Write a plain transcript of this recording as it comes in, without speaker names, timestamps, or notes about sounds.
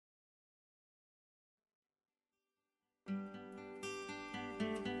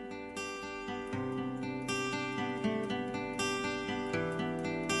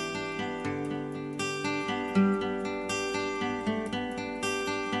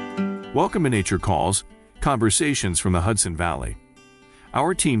Welcome to Nature Calls, Conversations from the Hudson Valley.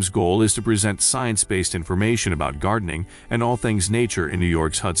 Our team's goal is to present science-based information about gardening and all things nature in New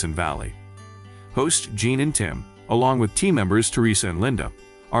York's Hudson Valley. Hosts Jean and Tim, along with team members Teresa and Linda,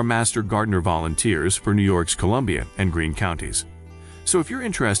 are master gardener volunteers for New York's Columbia and Greene counties. So if you're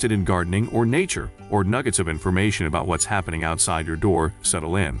interested in gardening or nature or nuggets of information about what's happening outside your door,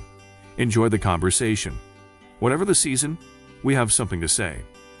 settle in. Enjoy the conversation. Whatever the season, we have something to say.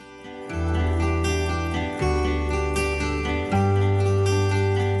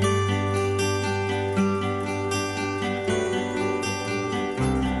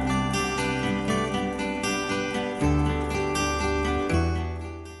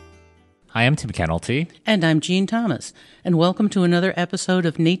 Hi, I'm Tim Kennelty. And I'm Jean Thomas. And welcome to another episode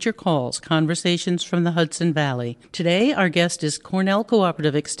of Nature Calls, Conversations from the Hudson Valley. Today, our guest is Cornell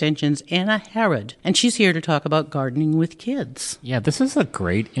Cooperative Extension's Anna Harrod, and she's here to talk about gardening with kids. Yeah, this is a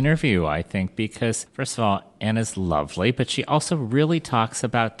great interview, I think, because, first of all, Anna's lovely, but she also really talks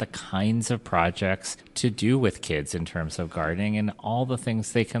about the kinds of projects to do with kids in terms of gardening and all the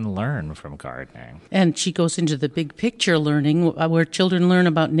things they can learn from gardening. And she goes into the big picture learning, where children learn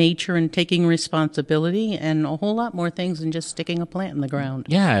about nature and taking responsibility and a whole lot more things than just sticking a plant in the ground.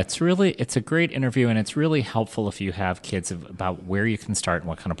 Yeah, it's a great interview, and it's really helpful if you have kids about where you can start and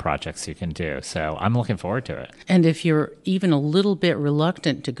what kind of projects you can do. So I'm looking forward to it. And if you're even a little bit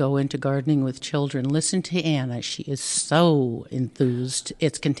reluctant to go into gardening with children, listen to Anna. She is so enthused.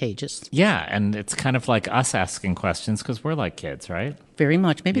 It's contagious. Yeah, and it's kind of like us asking questions because we're like kids, right? Very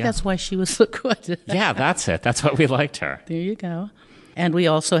much. Maybe that's why she was so good. Yeah, that's it. That's why we liked her. There you go. And we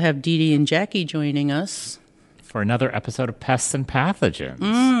also have Dede and Jackie joining us for another episode of Pests and Pathogens.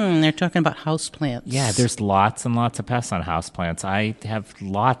 They're talking about houseplants. Yeah, there's lots and lots of pests on houseplants. I have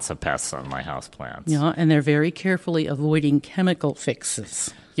lots of pests on my houseplants. Yeah, and they're very carefully avoiding chemical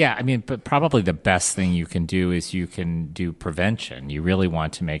fixes. Yeah, I mean, but probably the best thing you can do is you can do prevention. You really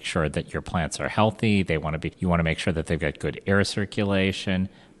want to make sure that your plants are healthy. You want to make sure that they've got good air circulation.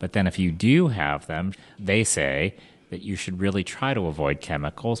 But then if you do have them, they say that you should really try to avoid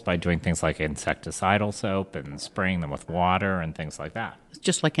chemicals by doing things like insecticidal soap and spraying them with water and things like that. It's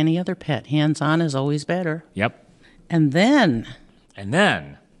just like any other pet. Hands-on is always better. Yep. And then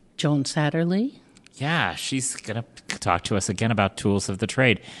Joan Satterlee. Yeah, she's going to talk to us again about tools of the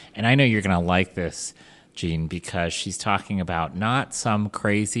trade. And I know you're going to like this, Jean, because she's talking about not some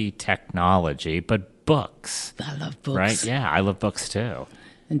crazy technology, but books. I love books. Right? Yeah, I love books too.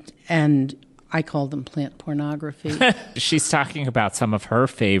 And I call them plant pornography. She's talking about some of her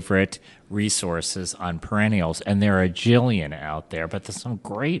favorite resources on perennials, and there are a jillion out there, but there's some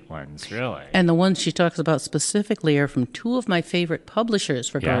great ones, really. And the ones she talks about specifically are from two of my favorite publishers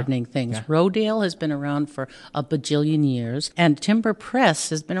for gardening things. Yeah. Rodale has been around for a bajillion years, and Timber Press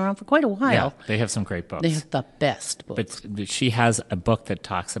has been around for quite a while. Yeah, they have some great books. They have the best books. But she has a book that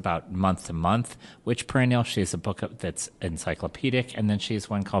talks about month to month which perennial. She has a book that's encyclopedic, and then she has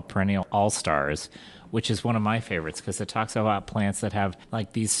one called Perennial All-Stars, which is one of my favorites because it talks about plants that have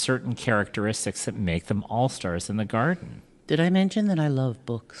like these certain characteristics that make them all-stars in the garden. Did I mention that I love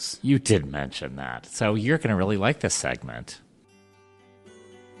books? You did mention that. So you're going to really like this segment.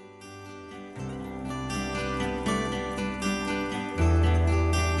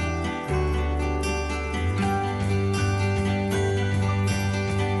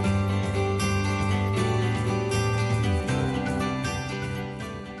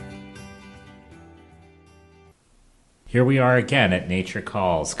 Here we are again at Nature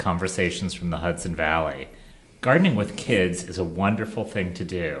Calls, Conversations from the Hudson Valley. Gardening with kids is a wonderful thing to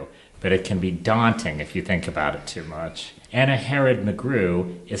do, but it can be daunting if you think about it too much. Anna Harrod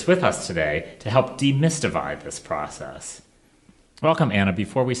McGrew is with us today to help demystify this process. Welcome, Anna.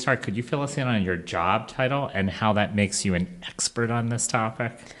 Before we start, could you fill us in on your job title and how that makes you an expert on this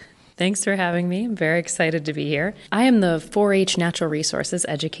topic? Thanks for having me. I'm very excited to be here. I am the 4-H natural resources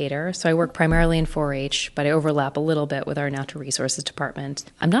educator, so I work primarily in 4-H, but I overlap a little bit with our natural resources department.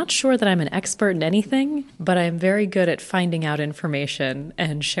 I'm not sure that I'm an expert in anything, but I'm very good at finding out information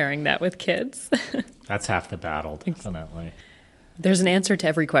and sharing that with kids. That's half the battle, definitely. There's an answer to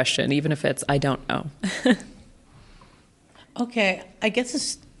every question, even if it's, I don't know. Okay, I guess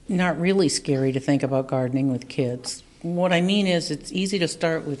it's not really scary to think about gardening with kids. What I mean is it's easy to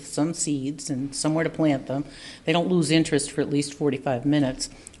start with some seeds and somewhere to plant them. They don't lose interest for at least 45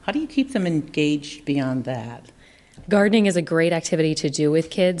 minutes. How do you keep them engaged beyond that? Gardening is a great activity to do with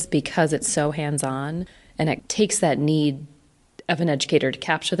kids because it's so hands-on, and it takes that need of an educator to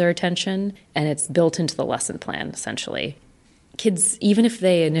capture their attention, and it's built into the lesson plan, essentially. Kids, even if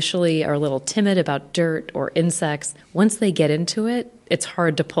they initially are a little timid about dirt or insects, once they get into it, it's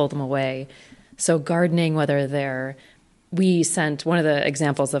hard to pull them away. So gardening, we sent one of the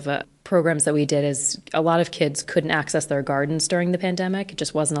examples of programs that we did is a lot of kids couldn't access their gardens during the pandemic. It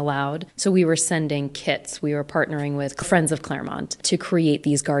just wasn't allowed. So we were sending kits. We were partnering with Friends of Claremont to create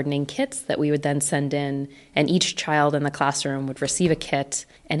these gardening kits that we would then send in. And each child in the classroom would receive a kit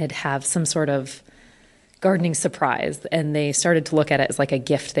and it'd have some sort of gardening surprise. And they started to look at it as like a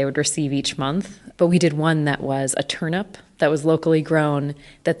gift they would receive each month. But we did one that was a turnip that was locally grown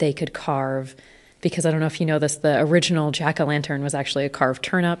that they could carve. Because I don't know if you know this, the original jack-o'-lantern was actually a carved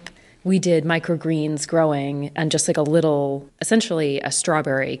turnip. We did microgreens growing and just like a little, essentially a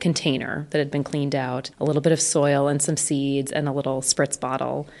strawberry container that had been cleaned out, a little bit of soil and some seeds and a little spritz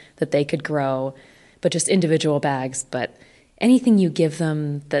bottle that they could grow, but just individual bags. But anything you give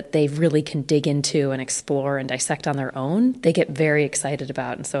them that they really can dig into and explore and dissect on their own, they get very excited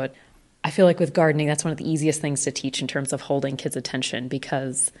about. And so I feel like with gardening, that's one of the easiest things to teach in terms of holding kids' attention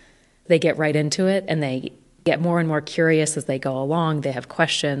because they get right into it and they get more and more curious as they go along. They have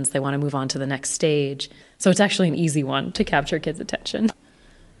questions. They want to move on to the next stage. So it's actually an easy one to capture kids' attention.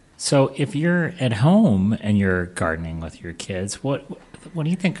 So if you're at home and you're gardening with your kids, what do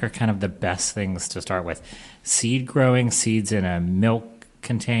you think are kind of the best things to start with? Seed growing, seeds in a milk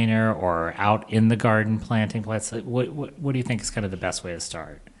container, or out in the garden planting plants? What do you think is kind of the best way to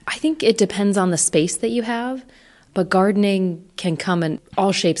start? I think it depends on the space that you have. But gardening can come in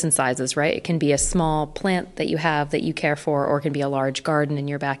all shapes and sizes, right? It can be a small plant that you have that you care for, or it can be a large garden in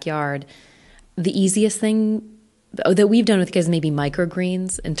your backyard. The easiest thing that we've done with kids may be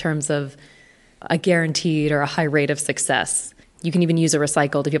microgreens in terms of a guaranteed or a high rate of success. You can even use a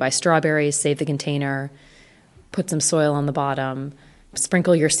recycled. If you buy strawberries, save the container, put some soil on the bottom,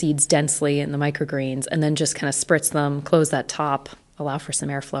 sprinkle your seeds densely in the microgreens, and then just kind of spritz them, close that top, allow for some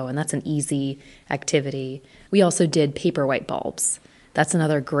airflow, and that's an easy activity. We also did paper white bulbs. That's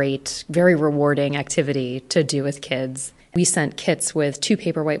another great, very rewarding activity to do with kids. We sent kits with 2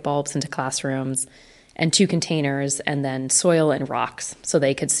 paper white bulbs into classrooms and 2 containers and then soil and rocks so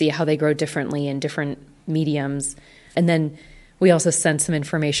they could see how they grow differently in different mediums. And then we also sent some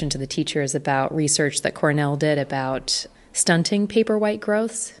information to the teachers about research that Cornell did about stunting paper white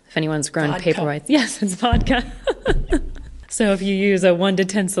growths. If anyone's grown paper whites, yes, it's vodka. So if you use a 1 to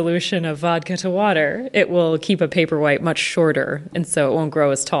 10 solution of vodka to water, it will keep a paper white much shorter, and so it won't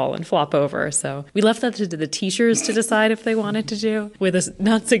grow as tall and flop over. So we left that to the teachers to decide if they wanted to do, with us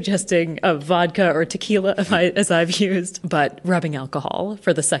not suggesting a vodka or tequila as I've used, but rubbing alcohol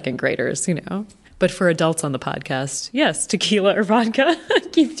for the second graders, But for adults on the podcast, yes, tequila or vodka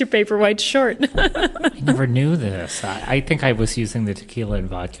keeps your paper whites short. I never knew this. I think I was using the tequila and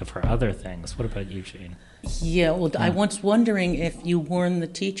vodka for other things. What about you, Jane? Yeah, well, I was wondering if you warned the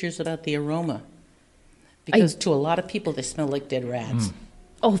teachers about the aroma. Because to a lot of people, they smell like dead rats.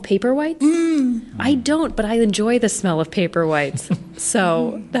 Oh, paper whites? I don't, but I enjoy the smell of paper whites.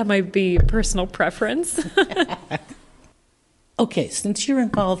 So that might be personal preference. Okay, since you're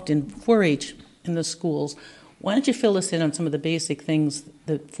involved in 4-H in the schools, why don't you fill us in on some of the basic things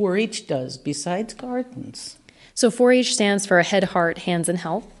that 4-H does besides gardens? So 4-H stands for Head, Heart, Hands, and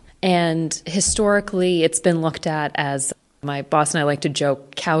Health. And historically, it's been looked at as, my boss and I like to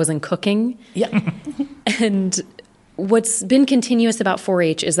joke, cows and cooking. Yeah. And what's been continuous about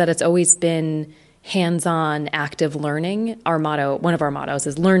 4-H is that it's always been hands-on, active learning. Our motto, one of our mottos,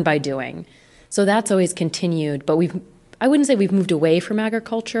 is learn by doing. So that's always continued. But I wouldn't say we've moved away from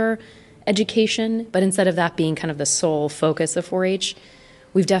agriculture education, but instead of that being kind of the sole focus of 4-H,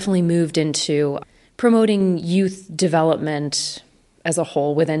 we've definitely moved into promoting youth development as a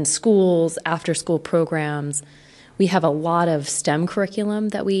whole within schools, after-school programs. We have a lot of STEM curriculum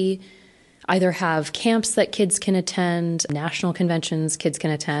that we either have camps that kids can attend, national conventions kids can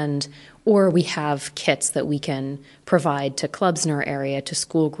attend, or we have kits that we can provide to clubs in our area, to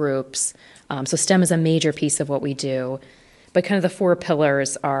school groups. So STEM is a major piece of what we do. But kind of the 4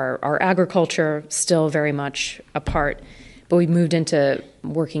 pillars are our agriculture, still very much a part, but we've moved into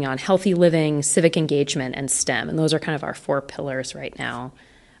working on healthy living, civic engagement, and STEM. And those are kind of our 4 pillars right now.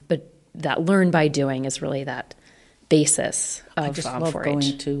 But that learn by doing is really that basis of 4-H. I just love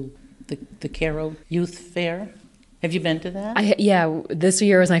going to the Caro Youth Fair. Have you been to that? Yeah, this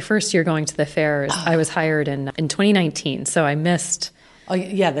year was my first year going to the fair. I was hired in 2019, so I missed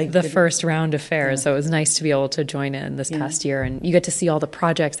the first round of fairs. Yeah. So it was nice to be able to join in this past year. And you get to see all the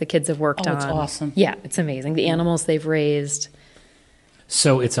projects the kids have worked on. Oh, it's awesome. Yeah, it's amazing. The animals they've raised.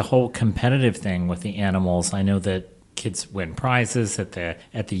 So it's a whole competitive thing with the animals. I know that kids win prizes at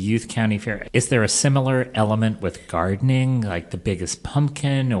the youth county fair. Is there a similar element with gardening, like the biggest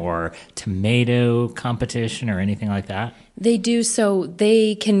pumpkin or tomato competition or anything like that? They do, so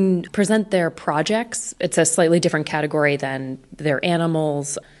they can present their projects. It's a slightly different category than their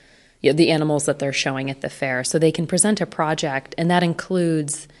animals, the animals that they're showing at the fair. So they can present a project, and that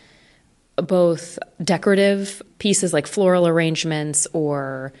includes both decorative pieces like floral arrangements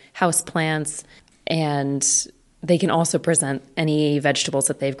or houseplants, and they can also present any vegetables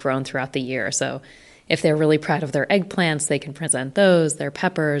that they've grown throughout the year. So if they're really proud of their eggplants, they can present those, their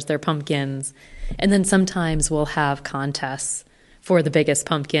peppers, their pumpkins. And then sometimes we'll have contests for the biggest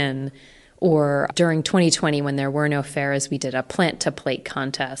pumpkin. Or during 2020, when there were no fairs, we did a plant-to-plate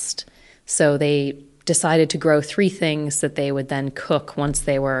contest. So they decided to grow 3 things that they would then cook once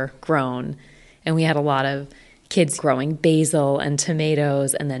they were grown. And we had a lot of kids growing basil and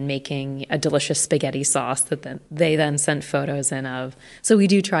tomatoes and then making a delicious spaghetti sauce that they then sent photos in of. So we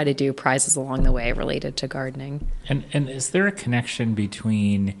do try to do prizes along the way related to gardening. And is there a connection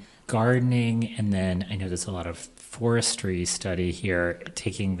between gardening and then, I know there's a lot of forestry study here,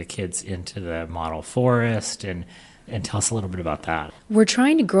 taking the kids into the model forest, and tell us a little bit about that. We're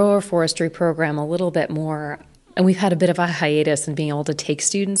trying to grow our forestry program a little bit more, and we've had a bit of a hiatus in being able to take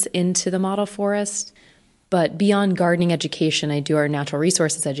students into the model forest. But beyond gardening education, I do our natural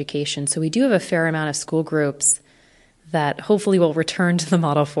resources education. So we do have a fair amount of school groups that hopefully will return to the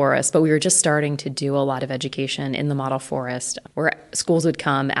model forest. But we were just starting to do a lot of education in the model forest, where schools would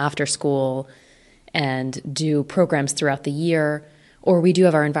come after school and do programs throughout the year. Or we do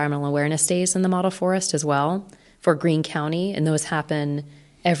have our environmental awareness days in the model forest as well for Greene County. And those happen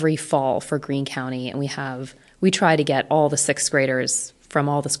every fall for Greene County. And we try to get all the 6th graders from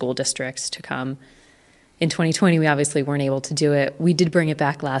all the school districts to come. In 2020, we obviously weren't able to do it. We did bring it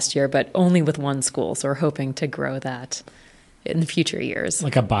back last year, but only with one school. So we're hoping to grow that in the future years.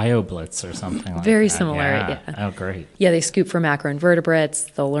 Like a bio blitz or something like Very that. similar, yeah. Oh, great. Yeah, they scoop for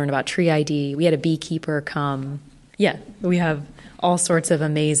macroinvertebrates. They'll learn about tree ID. We had a beekeeper come. Yeah, we have all sorts of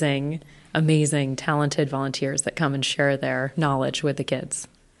amazing, talented volunteers that come and share their knowledge with the kids.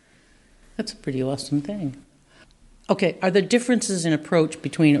 That's a pretty awesome thing. Okay, are there differences in approach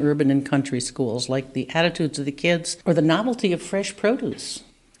between urban and country schools, like the attitudes of the kids or the novelty of fresh produce?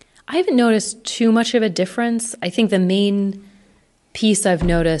 I haven't noticed too much of a difference. I think the main piece I've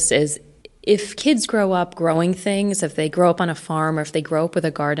noticed is if kids grow up growing things, if they grow up on a farm or if they grow up with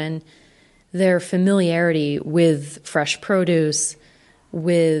a garden, their familiarity with fresh produce,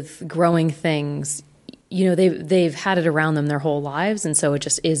 with growing things, they've had it around them their whole lives, and so it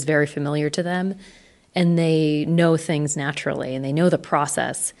just is very familiar to them. And they know things naturally, and they know the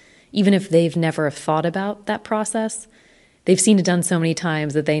process. Even if they've never thought about that process, they've seen it done so many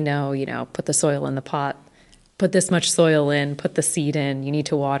times that they know, put the soil in the pot, put this much soil in, put the seed in, you need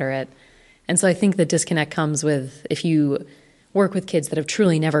to water it. And so I think the disconnect comes with if you work with kids that have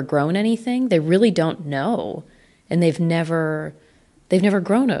truly never grown anything, they really don't know. And they've never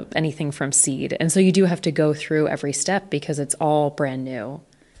grown up anything from seed. And so you do have to go through every step because it's all brand new.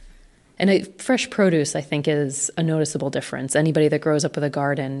 And fresh produce, I think, is a noticeable difference. Anybody that grows up with a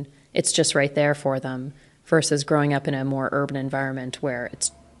garden, it's just right there for them, versus growing up in a more urban environment where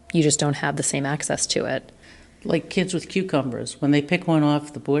you just don't have the same access to it. Like kids with cucumbers. When they pick one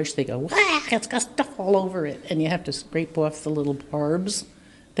off the bush, they go, "Wah, it's got stuff all over it." And you have to scrape off the little barbs.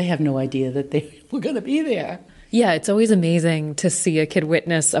 They have no idea that they were going to be there. Yeah, it's always amazing to see a kid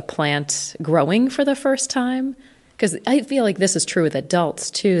witness a plant growing for the first time. Because I feel like this is true with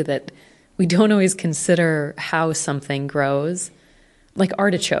adults, too, that we don't always consider how something grows. Like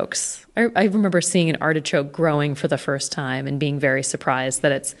artichokes. I remember seeing an artichoke growing for the first time and being very surprised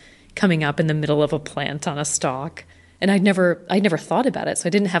that it's coming up in the middle of a plant on a stalk. And I'd never thought about it, so I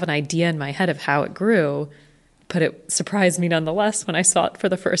didn't have an idea in my head of how it grew. But it surprised me nonetheless when I saw it for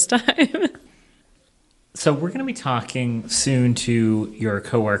the first time. So we're going to be talking soon to your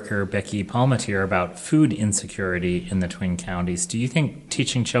coworker, Becky Palmatier, about food insecurity in the Twin Counties. Do you think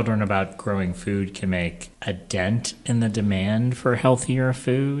teaching children about growing food can make a dent in the demand for healthier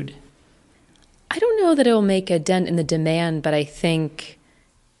food? I don't know that it will make a dent in the demand, but I think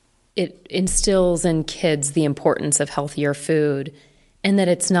it instills in kids the importance of healthier food and that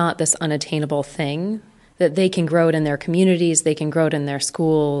it's not this unattainable thing, that they can grow it in their communities, they can grow it in their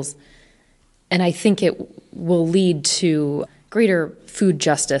schools. And I think it will lead to greater food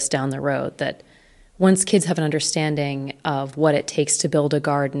justice down the road, that once kids have an understanding of what it takes to build a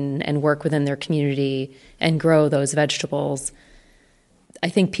garden and work within their community and grow those vegetables, I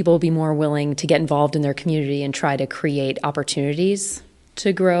think people will be more willing to get involved in their community and try to create opportunities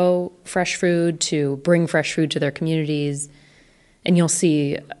to grow fresh food, to bring fresh food to their communities. and you'll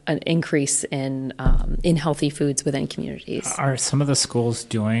see an increase in healthy foods within communities. Are some of the schools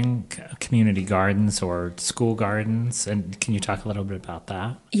doing community gardens or school gardens? And can you talk a little bit about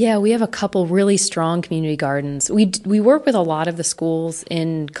that? Yeah, we have a couple really strong community gardens. We work with a lot of the schools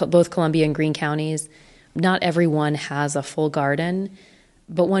in both Columbia and Greene counties. Not everyone has a full garden,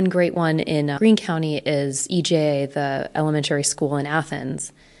 but one great one in Greene County is EJA, the elementary school in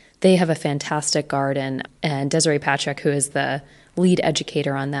Athens. They have a fantastic garden, and Desiree Patrick, who is the lead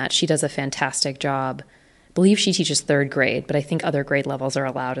educator on that, she does a fantastic job. I believe she teaches third grade, but I think other grade levels are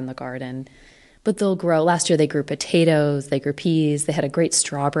allowed in the garden. But they'll grow. Last year they grew potatoes, they grew peas, they had a great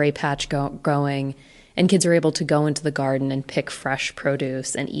strawberry patch growing, and kids are able to go into the garden and pick fresh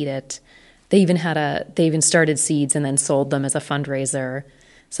produce and eat it. They even started seeds and then sold them as a fundraiser.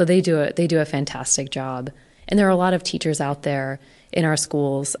 So they do a fantastic job. And there are a lot of teachers out there in our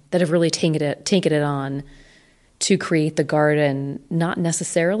schools that have really taken it on to create the garden, not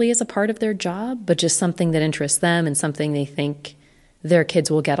necessarily as a part of their job, but just something that interests them and something they think their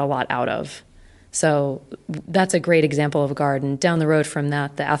kids will get a lot out of. So that's a great example of a garden. Down the road from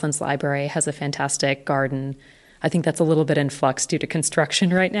that, the Athens Library has a fantastic garden. I think that's a little bit in flux due to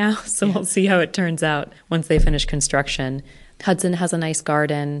construction right now, so We'll see how it turns out once they finish construction. Hudson has a nice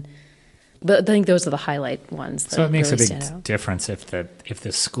garden. But I think those are the highlight ones. So it makes really a big difference if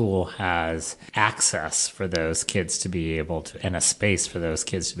the school has access for those kids to be able to, and a space for those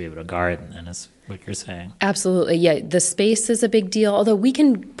kids to be able to garden, and is what you're saying. Absolutely, yeah. The space is a big deal. Although we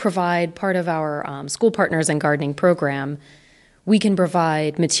can provide part of our school partners and gardening program, we can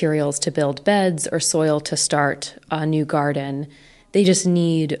provide materials to build beds or soil to start a new garden. They just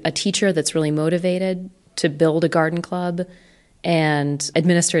need a teacher that's really motivated to build a garden club, and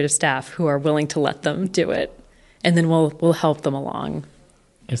administrative staff who are willing to let them do it, and then we'll help them along.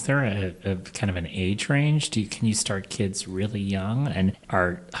 Is there a kind of an age range? Can you start kids really young, and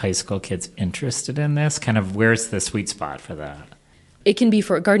are high school kids interested in this? Kind of where's the sweet spot for that?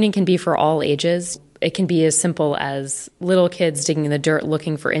 Gardening can be for all ages. It can be as simple as little kids digging in the dirt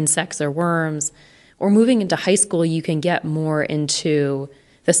looking for insects or worms, or moving into high school, you can get more into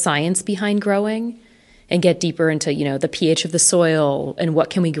the science behind growing and get deeper into, the pH of the soil and what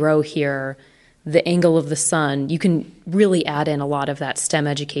can we grow here, the angle of the sun. You can really add in a lot of that STEM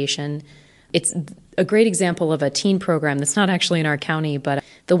education. It's a great example of a teen program that's not actually in our county, but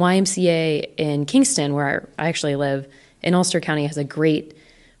the YMCA in Kingston, where I actually live, in Ulster County, has a great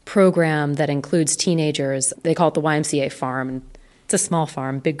program that includes teenagers. They call it the YMCA Farm. It's a small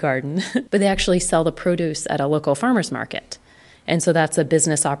farm, big garden, but they actually sell the produce at a local farmer's market. And so that's a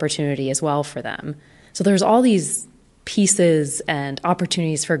business opportunity as well for them. So there's all these pieces and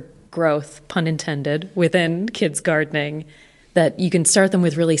opportunities for growth, pun intended, within kids gardening, that you can start them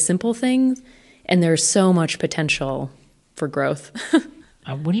with really simple things, and there's so much potential for growth.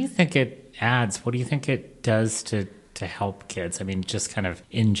 What do you think it adds? What do you think it does to help kids? I mean, just kind of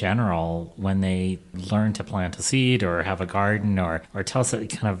in general, when they learn to plant a seed or have a garden, or tell us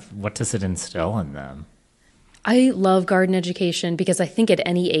kind of what does it instill in them? I love garden education because I think at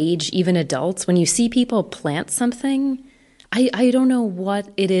any age, even adults, when you see people plant something, I don't know what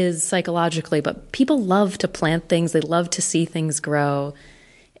it is psychologically, but people love to plant things. They love to see things grow.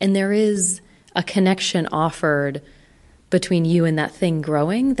 And there is a connection offered between you and that thing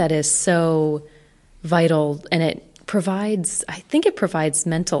growing that is so vital. And I think it provides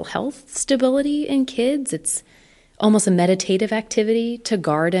mental health stability in kids. It's almost a meditative activity to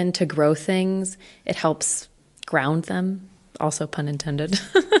garden, to grow things. It helps ground them, also pun intended.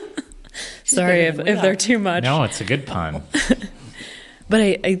 Sorry if they're too much. No, it's a good pun. But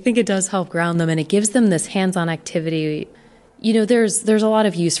I think it does help ground them, and it gives them this hands-on activity. There's a lot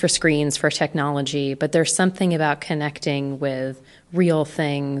of use for screens, for technology, but there's something about connecting with real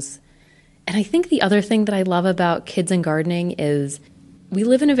things. And I think the other thing that I love about kids and gardening is we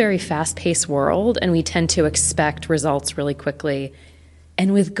live in a very fast-paced world, and we tend to expect results really quickly.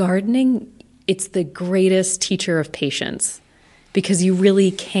 And with gardening, it's the greatest teacher of patience, because you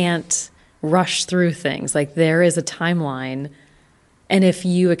really can't rush through things. Like, there is a timeline, and if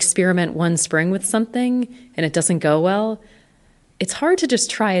you experiment one spring with something and it doesn't go well, it's hard to just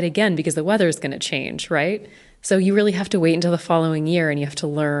try it again because the weather is going to change, right? So you really have to wait until the following year, and you have to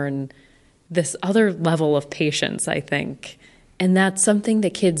learn this other level of patience, I think. And that's something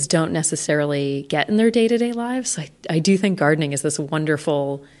that kids don't necessarily get in their day-to-day lives. So I do think gardening is this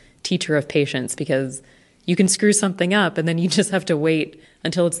wonderful teacher of patience, because you can screw something up and then you just have to wait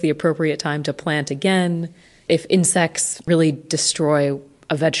until it's the appropriate time to plant again. If insects really destroy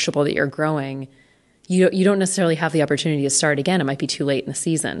a vegetable that you're growing, you don't necessarily have the opportunity to start again. It might be too late in the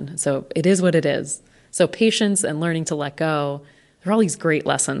season. So it is what it is. So patience and learning to let go There are all these great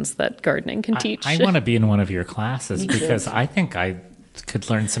lessons that gardening can teach. I want to be in one of your classes Me too. because I think I could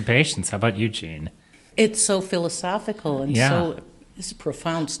learn some patience. How about you, Jean? It's so philosophical and Yeah. so it's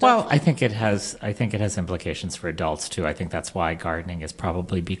profound stuff. Well, I think it has implications for adults too. I think that's why gardening is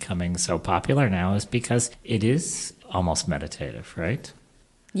probably becoming so popular now, is because it is almost meditative, right?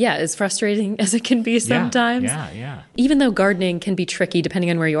 Yeah, as frustrating as it can be sometimes. Yeah. Even though gardening can be tricky depending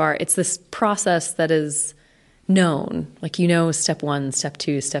on where you are, it's this process that is known. Like, step 1, step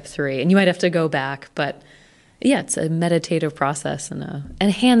 2, step 3, and you might have to go back, but yeah, it's a meditative process and a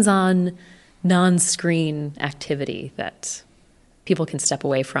hands-on, non-screen activity that people can step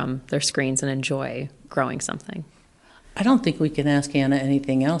away from their screens and enjoy growing something. I don't think we can ask Anna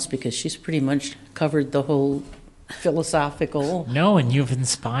anything else because she's pretty much covered the whole philosophical. No, and you've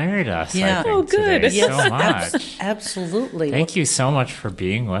inspired us, Yeah. I think, Oh, good. today Yes, so much. Absolutely. Thank you so much for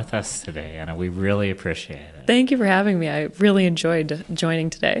being with us today, Anna. We really appreciate it. Thank you for having me. I really enjoyed joining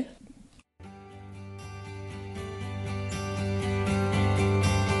today.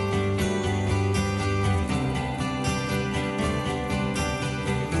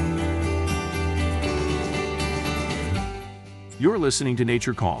 You're listening to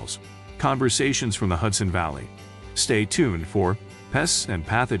Nature Calls, conversations from the Hudson Valley. Stay tuned for Pests and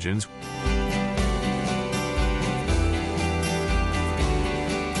Pathogens.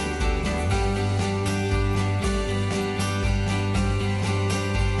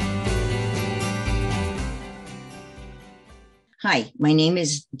 Hi, my name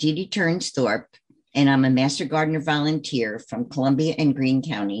is Dede Terns-Thorpe, and I'm a Master Gardener volunteer from Columbia and Greene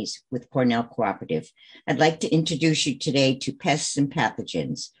counties with Cornell Cooperative. I'd like to introduce you today to Pests and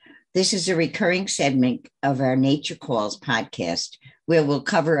Pathogens. This is a recurring segment of our Nature Calls podcast, where we'll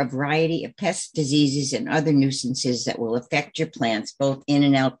cover a variety of pests, diseases, and other nuisances that will affect your plants both in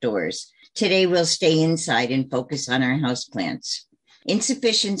and outdoors. Today, we'll stay inside and focus on our houseplants.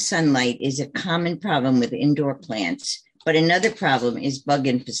 Insufficient sunlight is a common problem with indoor plants, but another problem is bug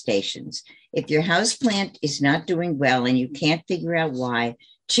infestations. If your houseplant is not doing well and you can't figure out why,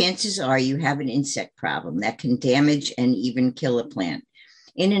 chances are you have an insect problem that can damage and even kill a plant.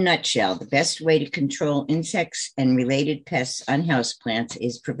 In a nutshell, the best way to control insects and related pests on houseplants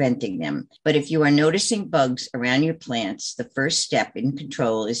is preventing them. But if you are noticing bugs around your plants, the first step in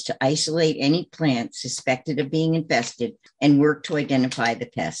control is to isolate any plant suspected of being infested and work to identify the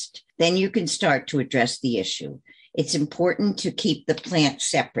pest. Then you can start to address the issue. It's important to keep the plant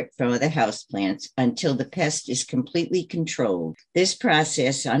separate from other houseplants until the pest is completely controlled. This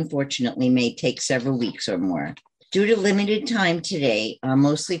process, unfortunately, may take several weeks or more. Due to limited time today, I'll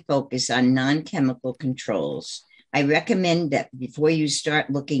mostly focus on non-chemical controls. I recommend that before you start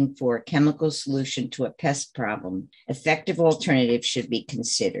looking for a chemical solution to a pest problem, effective alternatives should be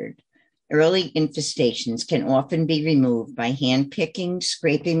considered. Early infestations can often be removed by hand picking,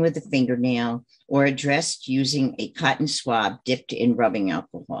 scraping with a fingernail, or addressed using a cotton swab dipped in rubbing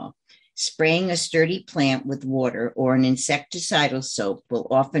alcohol. Spraying a sturdy plant with water or an insecticidal soap will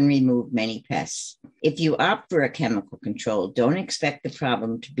often remove many pests. If you opt for a chemical control, don't expect the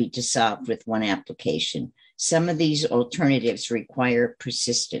problem to be dissolved with one application. Some of these alternatives require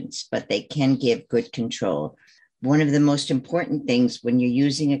persistence, but they can give good control. One of the most important things when you're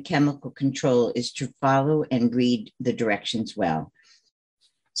using a chemical control is to follow and read the directions well.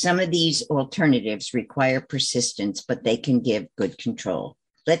 Some of these alternatives require persistence, but they can give good control.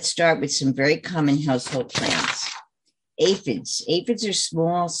 Let's start with some very common household plants. Aphids. Aphids are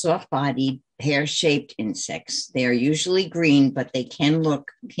small, soft-bodied, pear-shaped insects. They are usually green, but they can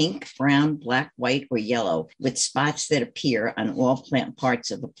look pink, brown, black, white, or yellow, with spots that appear on all plant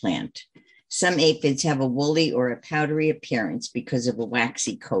parts of a plant. Some aphids have a woolly or a powdery appearance because of a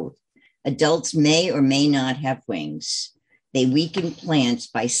waxy coat. Adults may or may not have wings. They weaken plants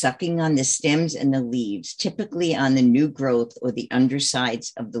by sucking on the stems and the leaves, typically on the new growth or the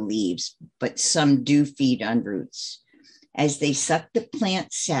undersides of the leaves, but some do feed on roots. As they suck the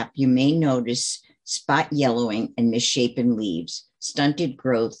plant sap, you may notice spot yellowing and misshapen leaves, stunted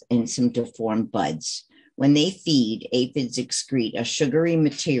growth, and some deformed buds. When they feed, aphids excrete a sugary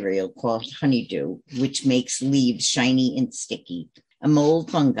material called honeydew, which makes leaves shiny and sticky. A mold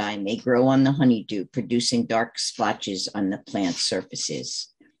fungi may grow on the honeydew, producing dark splotches on the plant surfaces.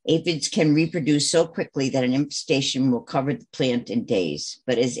 Aphids can reproduce so quickly that an infestation will cover the plant in days.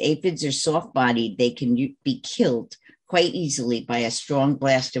 But as aphids are soft-bodied, they can be killed quite easily by a strong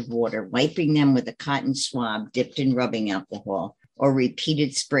blast of water, wiping them with a cotton swab dipped in rubbing alcohol, or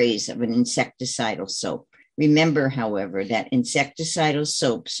repeated sprays of an insecticidal soap. Remember, however, that insecticidal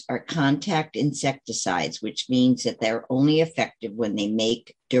soaps are contact insecticides, which means that they're only effective when they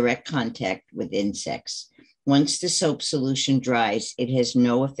make direct contact with insects. Once the soap solution dries, it has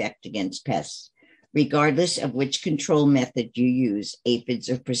no effect against pests. Regardless of which control method you use, aphids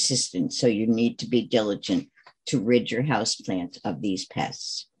are persistent, so you need to be diligent to rid your houseplants of these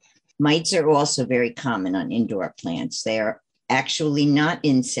pests. Mites are also very common on indoor plants. They are actually not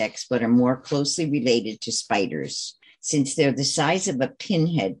insects, but are more closely related to spiders. Since they're the size of a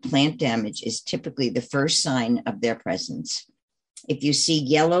pinhead, plant damage is typically the first sign of their presence. If you see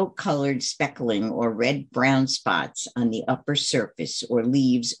yellow-colored speckling or red-brown spots on the upper surface or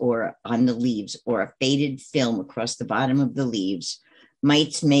leaves or on the leaves or a faded film across the bottom of the leaves,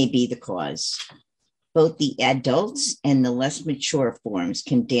 mites may be the cause. Both the adults and the less mature forms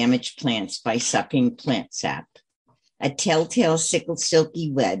can damage plants by sucking plant sap. A telltale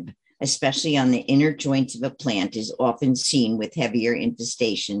silky web, especially on the inner joints of a plant, is often seen with heavier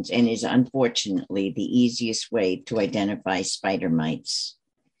infestations and is unfortunately the easiest way to identify spider mites.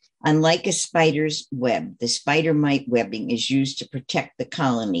 Unlike a spider's web, the spider mite webbing is used to protect the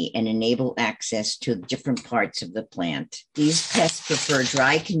colony and enable access to different parts of the plant. These pests prefer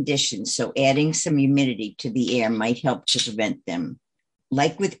dry conditions, so adding some humidity to the air might help to prevent them.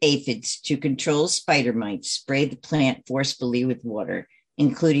 Like with aphids, to control spider mites, spray the plant forcefully with water,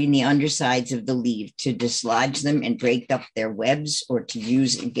 including the undersides of the leaf, to dislodge them and break up their webs, or to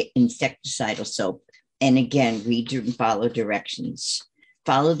use insecticidal soap. And again, read and follow directions.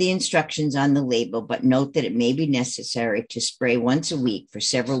 Follow the instructions on the label, but note that it may be necessary to spray once a week for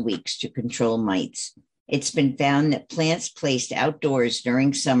several weeks to control mites. It's been found that plants placed outdoors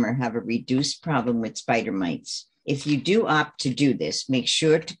during summer have a reduced problem with spider mites. If you do opt to do this, make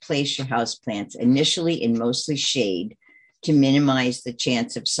sure to place your houseplants initially in mostly shade to minimize the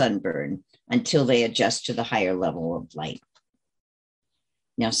chance of sunburn until they adjust to the higher level of light.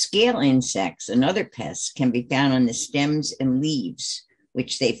 Now, scale insects and other pests can be found on the stems and leaves,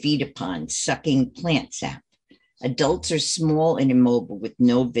 which they feed upon, sucking plant sap. Adults are small and immobile with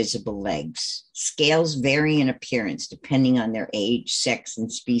no visible legs. Scales vary in appearance depending on their age, sex,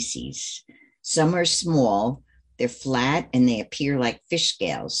 and species. Some are small, they're flat, and they appear like fish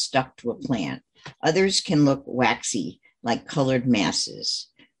scales stuck to a plant. Others can look waxy, like colored masses.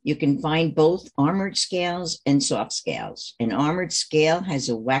 You can find both armored scales and soft scales. An armored scale has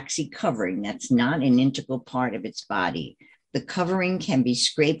a waxy covering that's not an integral part of its body. The covering can be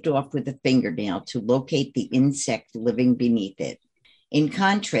scraped off with a fingernail to locate the insect living beneath it. In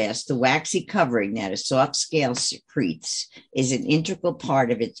contrast, the waxy covering that a soft scale secretes is an integral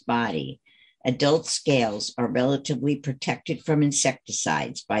part of its body. Adult scales are relatively protected from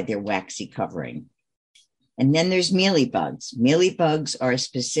insecticides by their waxy covering. And then there's mealybugs. Mealybugs are a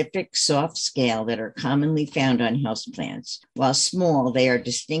specific soft scale that are commonly found on houseplants. While small, they are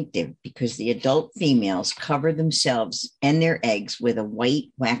distinctive because the adult females cover themselves and their eggs with a white,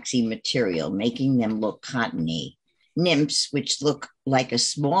 waxy material, making them look cottony. Nymphs, which look like a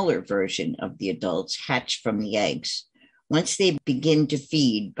smaller version of the adults, hatch from the eggs. Once they begin to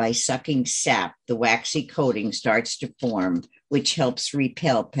feed by sucking sap, the waxy coating starts to form, which helps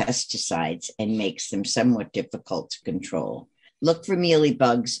repel pesticides and makes them somewhat difficult to control. Look for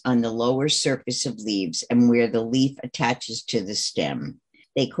mealybugs on the lower surface of leaves and where the leaf attaches to the stem.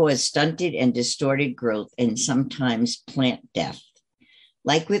 They cause stunted and distorted growth and sometimes plant death.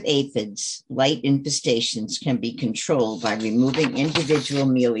 Like with aphids, light infestations can be controlled by removing individual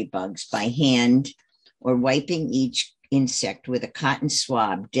mealybugs by hand or wiping each insect with a cotton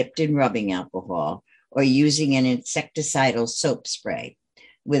swab dipped in rubbing alcohol, or using an insecticidal soap spray.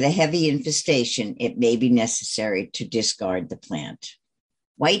 With a heavy infestation, it may be necessary to discard the plant.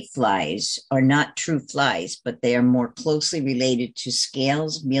 Whiteflies are not true flies, but they are more closely related to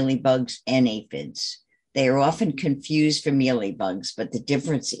scales, mealybugs, and aphids. They are often confused for mealybugs, but the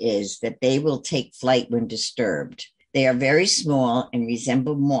difference is that they will take flight when disturbed. They are very small and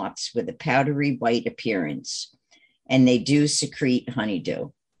resemble moths with a powdery white appearance, and they do secrete honeydew.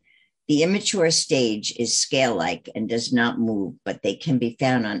 The immature stage is scale-like and does not move, but they can be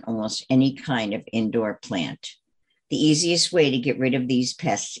found on almost any kind of indoor plant. The easiest way to get rid of these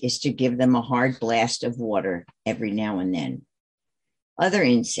pests is to give them a hard blast of water every now and then. Other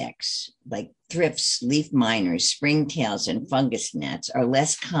insects, like thrifts, leaf miners, springtails, and fungus gnats, are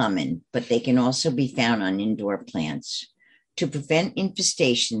less common, but they can also be found on indoor plants. To prevent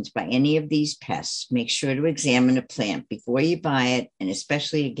infestations by any of these pests, make sure to examine a plant before you buy it, and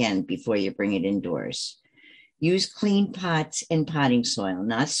especially, again, before you bring it indoors. Use clean pots and potting soil,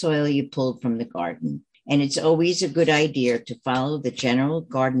 not soil you pulled from the garden. And it's always a good idea to follow the general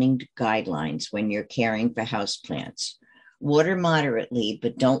gardening guidelines when you're caring for houseplants. Water moderately,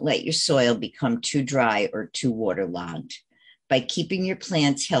 but don't let your soil become too dry or too waterlogged. By keeping your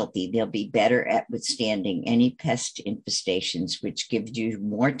plants healthy, they'll be better at withstanding any pest infestations, which gives you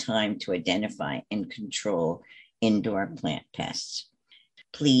more time to identify and control indoor plant pests.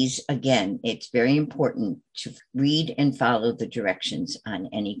 Please, again, it's very important to read and follow the directions on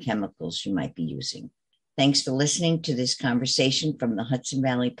any chemicals you might be using. Thanks for listening to this conversation from the Hudson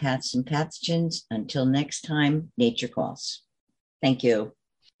Valley Pests and Pathogens. Until next time, nature calls. Thank you.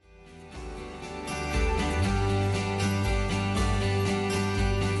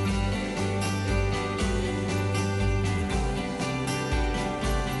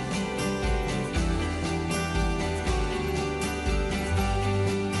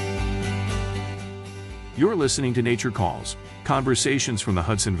 You're listening to Nature Calls, conversations from the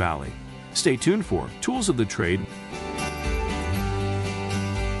Hudson Valley. Stay tuned for Tools of the Trade.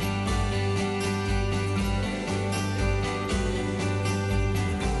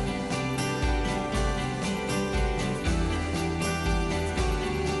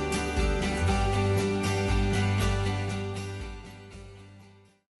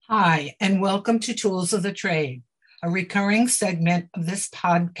 Hi, and welcome to Tools of the Trade, a recurring segment of this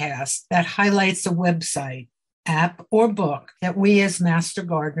podcast that highlights a website, app, or book that we as Master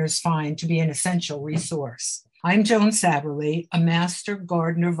Gardeners find to be an essential resource. I'm Joan Satterlee, a Master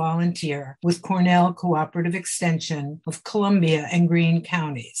Gardener volunteer with Cornell Cooperative Extension of Columbia and Greene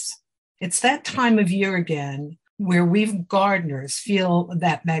counties. It's that time of year again where we gardeners feel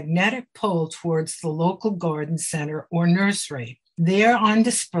that magnetic pull towards the local garden center or nursery. There on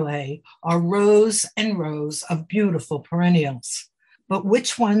display are rows and rows of beautiful perennials. But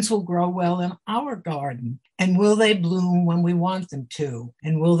which ones will grow well in our garden? And will they bloom when we want them to?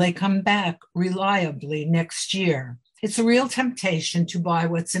 And will they come back reliably next year? It's a real temptation to buy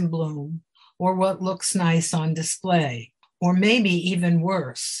what's in bloom or what looks nice on display, or maybe even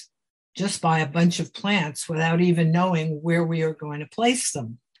worse, just buy a bunch of plants without even knowing where we are going to place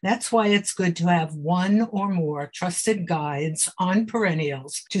them. That's why it's good to have one or more trusted guides on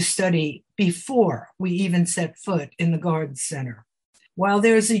perennials to study before we even set foot in the garden center. While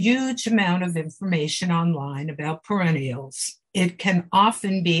there's a huge amount of information online about perennials, it can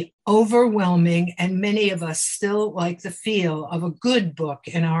often be overwhelming, and many of us still like the feel of a good book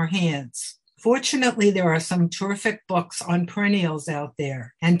in our hands. Fortunately, there are some terrific books on perennials out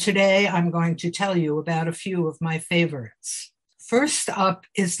there, and today I'm going to tell you about a few of my favorites. First up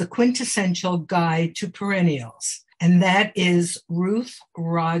is the Quintessential Guide to Perennials, and that is Ruth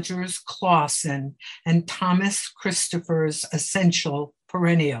Rogers Clausen and Thomas Christopher's Essential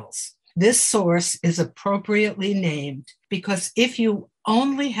Perennials. This source is appropriately named because if you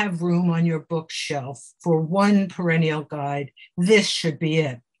only have room on your bookshelf for one perennial guide, this should be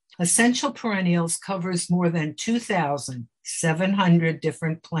it. Essential Perennials covers more than 2,700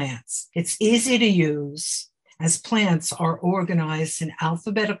 different plants. It's easy to use, as plants are organized in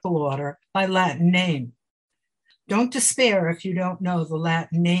alphabetical order by Latin name. Don't despair if you don't know the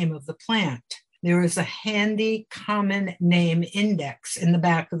Latin name of the plant. There is a handy common name index in the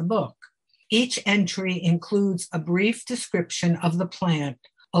back of the book. Each entry includes a brief description of the plant,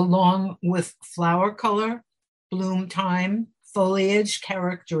 along with flower color, bloom time, foliage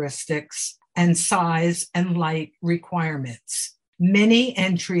characteristics, and size and light requirements. Many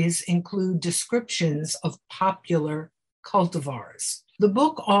entries include descriptions of popular cultivars. The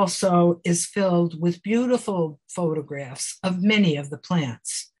book also is filled with beautiful photographs of many of the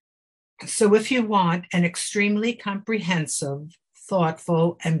plants. So if you want an extremely comprehensive,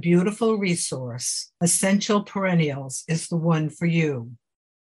 thoughtful, and beautiful resource, Essential Perennials is the one for you.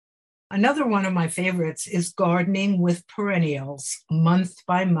 Another one of my favorites is Gardening with Perennials, Month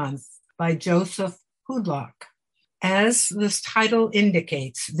by Month, by Joseph Hudlock. As this title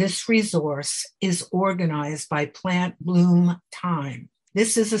indicates, this resource is organized by plant bloom time.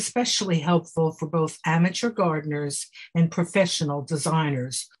 This is especially helpful for both amateur gardeners and professional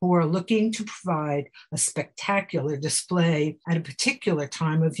designers who are looking to provide a spectacular display at a particular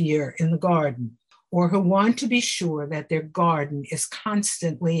time of year in the garden, or who want to be sure that their garden is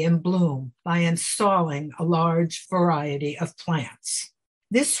constantly in bloom by installing a large variety of plants.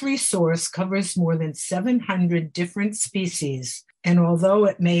 This resource covers more than 700 different species, and although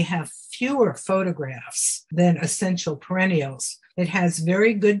it may have fewer photographs than Essential Perennials, it has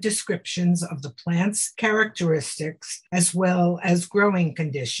very good descriptions of the plant's characteristics as well as growing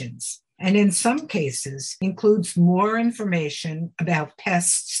conditions, and in some cases includes more information about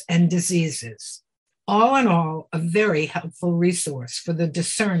pests and diseases. All in all, a very helpful resource for the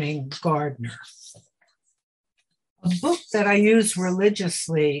discerning gardener. A book that I used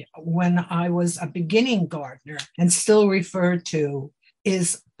religiously when I was a beginning gardener and still referred to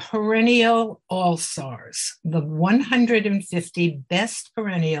is Perennial All-Stars, the 150 Best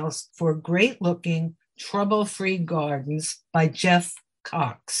Perennials for Great-Looking, Trouble-Free Gardens by Jeff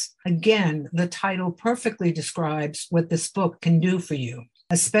Cox. Again, the title perfectly describes what this book can do for you,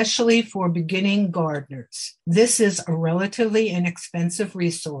 especially for beginning gardeners. This is a relatively inexpensive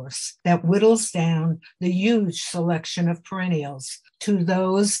resource that whittles down the huge selection of perennials to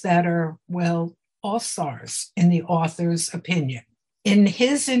those that are, well, all-stars in the author's opinion. In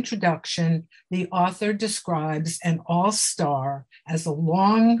his introduction, the author describes an all-star as a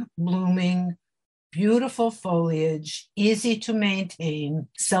long-blooming, beautiful foliage, easy to maintain,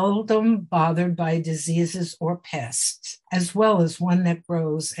 seldom bothered by diseases or pests, as well as one that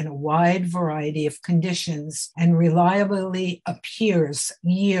grows in a wide variety of conditions and reliably appears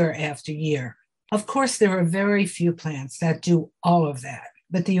year after year. Of course, there are very few plants that do all of that,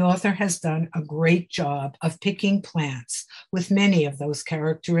 but the author has done a great job of picking plants with many of those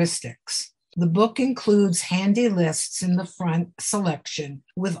characteristics. The book includes handy lists in the front selection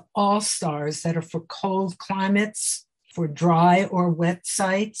with all-stars that are for cold climates, for dry or wet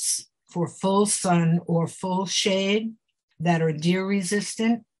sites, for full sun or full shade, that are deer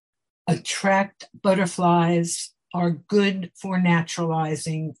resistant, attract butterflies, are good for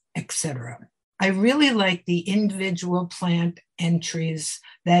naturalizing, etc. I really like the individual plant entries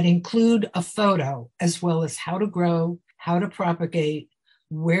that include a photo, as well as how to grow, how to propagate,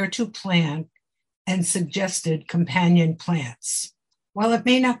 where to plant, and suggested companion plants. While it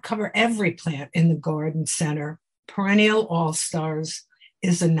may not cover every plant in the garden center, Perennial All-Stars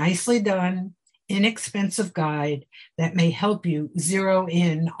is a nicely done, inexpensive guide that may help you zero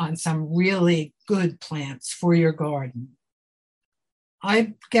in on some really good plants for your garden.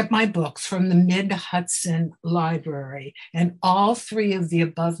 I get my books from the Mid-Hudson Library, and all three of the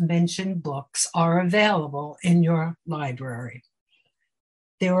above-mentioned books are available in your library.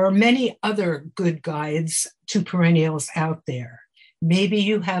 There are many other good guides to perennials out there. Maybe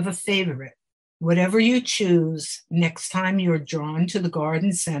you have a favorite. Whatever you choose, next time you're drawn to the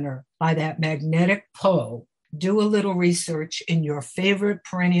garden center by that magnetic pull, do a little research in your favorite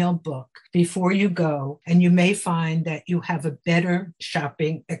perennial book before you go, and you may find that you have a better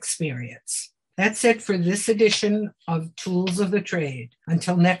shopping experience. That's it for this edition of Tools of the Trade.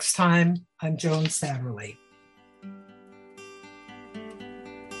 Until next time, I'm Joan Satterlee.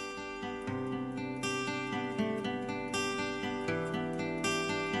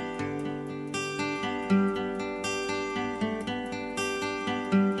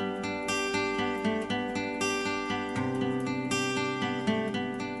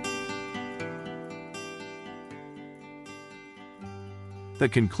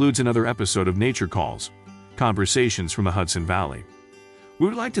 That concludes another episode of Nature Calls, Conversations from the Hudson Valley. We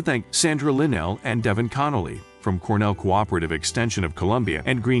would like to thank Sandra Linnell and Devin Connolly from Cornell Cooperative Extension of Columbia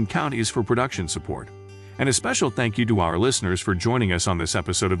and Greene Counties for production support. And a special thank you to our listeners for joining us on this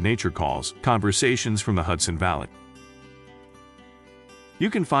episode of Nature Calls, Conversations from the Hudson Valley. You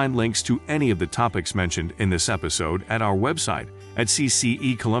can find links to any of the topics mentioned in this episode at our website at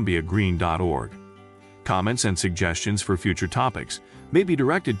ccecolumbiagreen.org. Comments and suggestions for future topics may be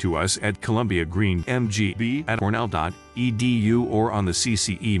directed to us at columbiagreenmgb@cornell.edu or on the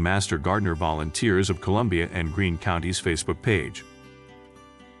CCE Master Gardener Volunteers of Columbia and Greene Counties Facebook page.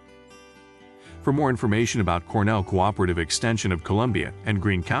 For more information about Cornell Cooperative Extension of Columbia and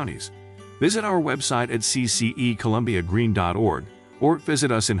Greene Counties, visit our website at ccecolumbiagreen.org or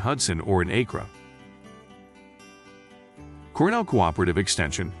visit us in Hudson or in Acra. Cornell Cooperative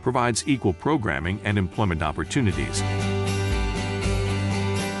Extension provides equal programming and employment opportunities.